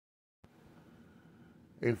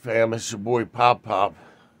Hey fam, it's your boy Pop Pop.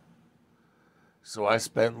 So I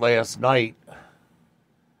spent last night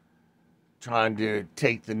trying to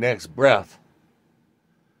take the next breath.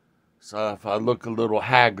 So if I look a little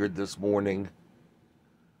haggard this morning,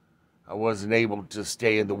 I wasn't able to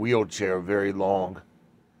stay in the wheelchair very long.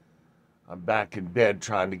 I'm back in bed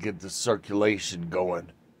trying to get the circulation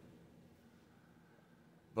going.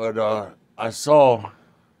 But I saw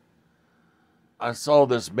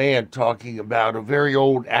this man talking about a very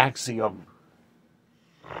old axiom.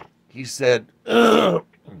 He said, hard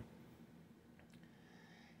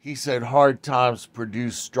times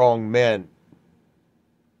produce strong men.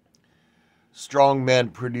 Strong men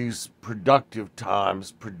produce productive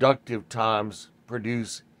times. Productive times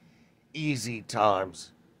produce easy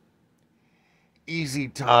times. Easy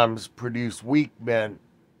times produce weak men.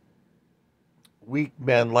 Weak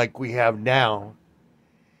men like we have now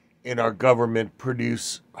in our government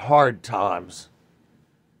produce hard times.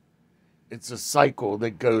 It's a cycle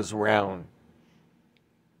that goes around.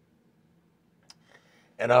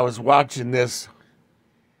 And I was watching this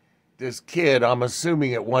kid, I'm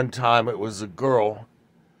assuming at one time it was a girl.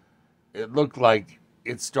 It looked like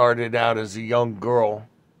it started out as a young girl.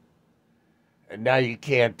 And now you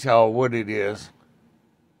can't tell what it is.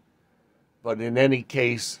 But in any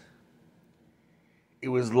case, it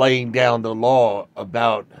was laying down the law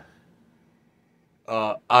about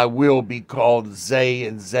I will be called Zay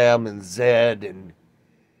and Zem and Zed and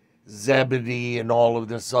Zebedee and all of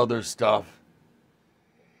this other stuff.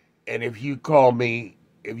 And if you call me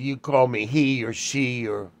he or she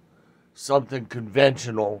or something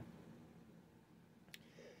conventional,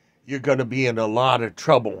 you're going to be in a lot of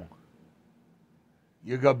trouble.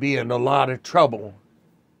 You're going to be in a lot of trouble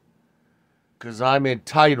because I'm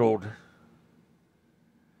entitled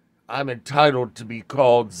to be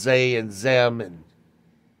called Zay and Zem and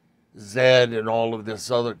Zed and all of this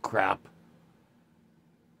other crap.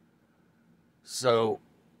 So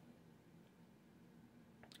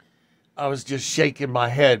I was just shaking my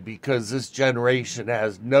head because this generation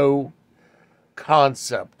has no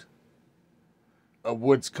concept of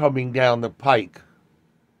what's coming down the pike.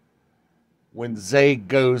 When Zay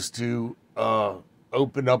goes to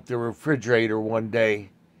open up the refrigerator one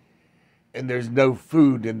day and there's no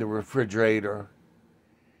food in the refrigerator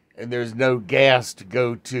and there's no gas to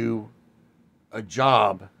go to a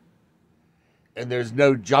job and there's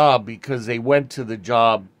no job because they went to the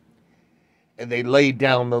job and they laid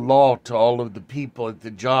down the law to all of the people at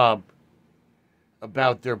the job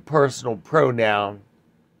about their personal pronoun.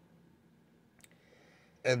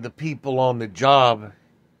 And the people on the job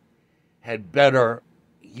had better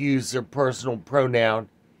use their personal pronoun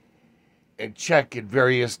and check at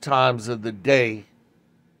various times of the day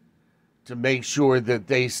to make sure that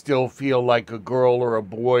they still feel like a girl or a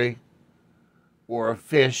boy or a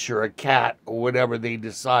fish or a cat or whatever they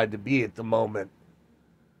decide to be at the moment.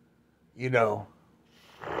 You know,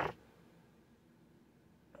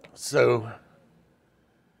 so,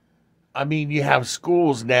 I mean, you have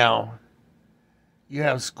schools now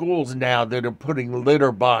that are putting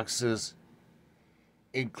litter boxes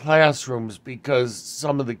in classrooms because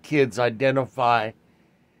some of the kids identify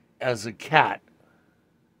as a cat.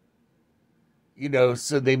 You know,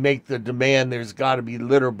 so they make the demand there's got to be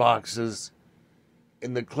litter boxes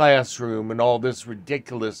in the classroom and all this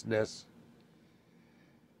ridiculousness.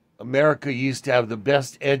 America used to have the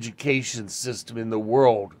best education system in the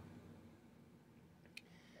world.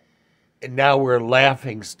 And now we're a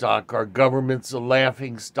laughingstock. Our government's a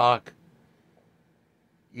laughingstock.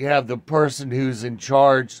 You have the person who's in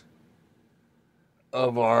charge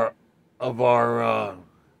of our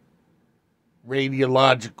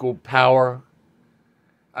radiological power.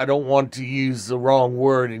 I don't want to use the wrong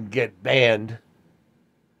word and get banned.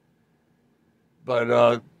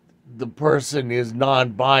 But the person is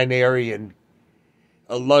non-binary and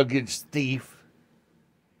a luggage thief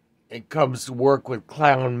and comes to work with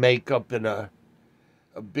clown makeup and a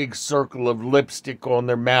big circle of lipstick on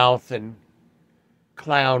their mouth and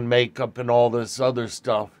clown makeup and all this other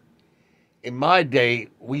stuff. In my day,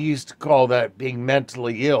 we used to call that being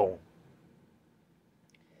mentally ill.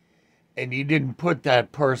 And you didn't put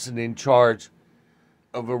that person in charge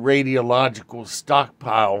of a radiological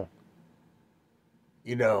stockpile,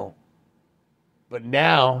 you know. But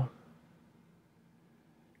now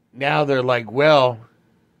they're like, well,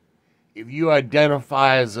 if you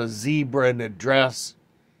identify as a zebra in a dress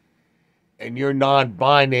and you're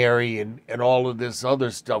non-binary and all of this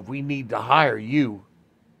other stuff, we need to hire you.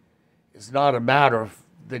 It's not a matter of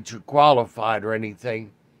that you're qualified or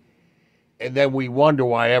anything. And then we wonder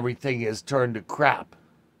why everything has turned to crap.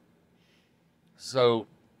 So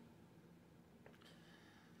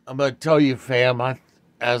I'm gonna tell you, fam.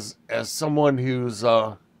 As someone who's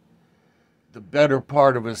the better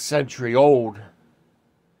part of a century old,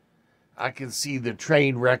 I can see the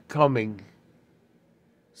train wreck coming.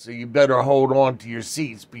 So you better hold on to your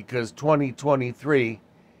seats because 2023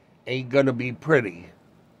 ain't gonna be pretty.